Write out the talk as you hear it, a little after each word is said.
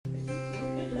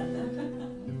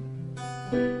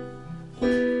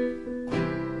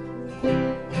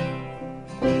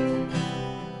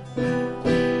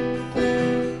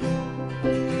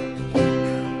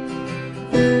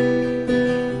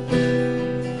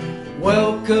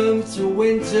Welcome to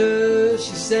winter,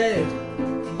 she said.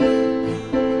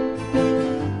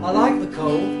 I like the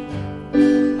cold,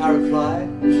 I replied.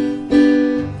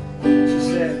 She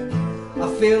said,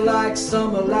 I feel like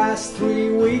summer lasts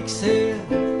 3 weeks here,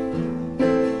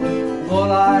 more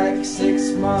like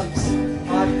 6 months.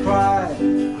 I cried,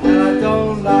 and I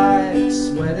don't like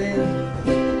sweating.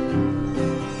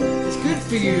 It's good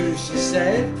for you, she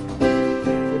said.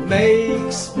 It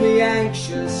makes me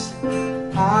anxious.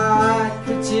 I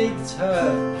critiqued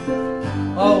her.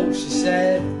 Oh, she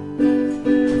said,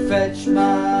 fetch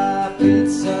my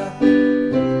pizza.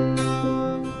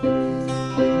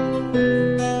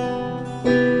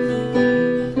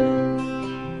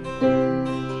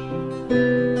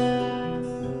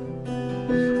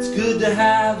 It's good to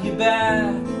have you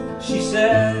back, she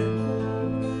said.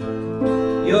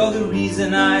 You're the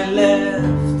reason I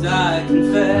left, I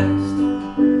confessed.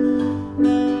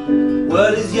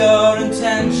 What is your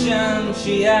intention,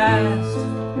 she asked.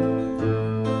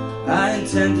 I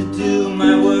intend to do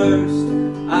my worst,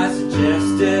 I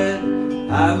suggested.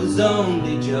 I was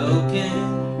only joking.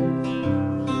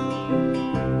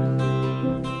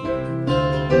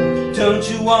 Don't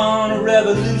you want a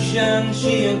revolution,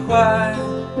 she inquired.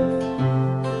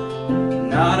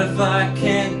 Not if I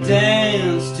can't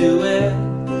dance to it.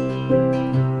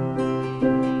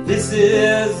 This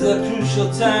is a crucial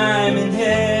time in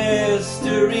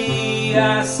history.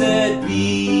 I said,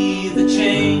 be the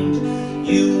change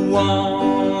you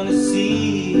want to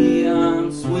see. I'm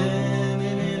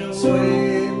swimming in a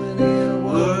world,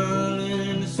 whirling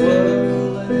in a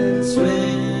swirl,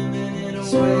 swimming in a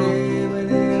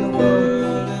world,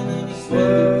 whirling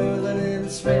in a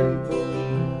swimming pool.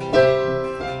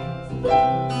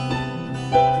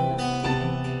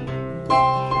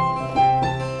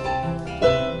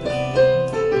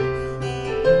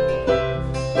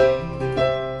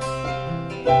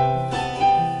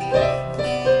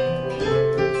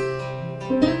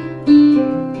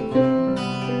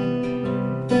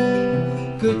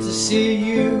 Good to see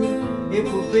you, it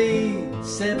will be,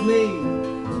 said me.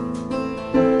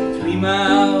 3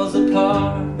 miles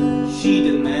apart, she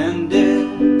demanded.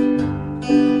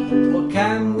 Well,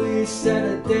 can we set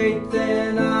a date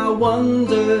then, I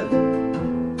wondered.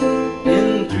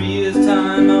 In 3 years'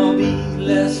 time I'll be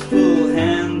less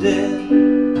full-handed.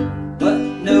 But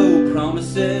no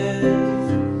promises,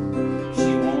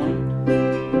 she warned.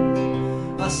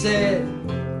 I said,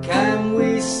 can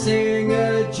we sing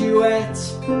a duet?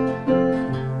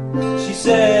 She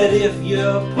said, if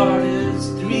your part is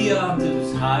 3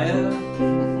 octaves higher.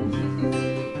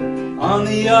 On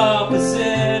the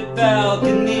opposite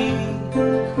balcony,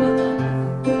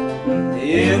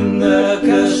 in the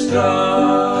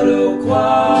castrato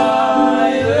choir.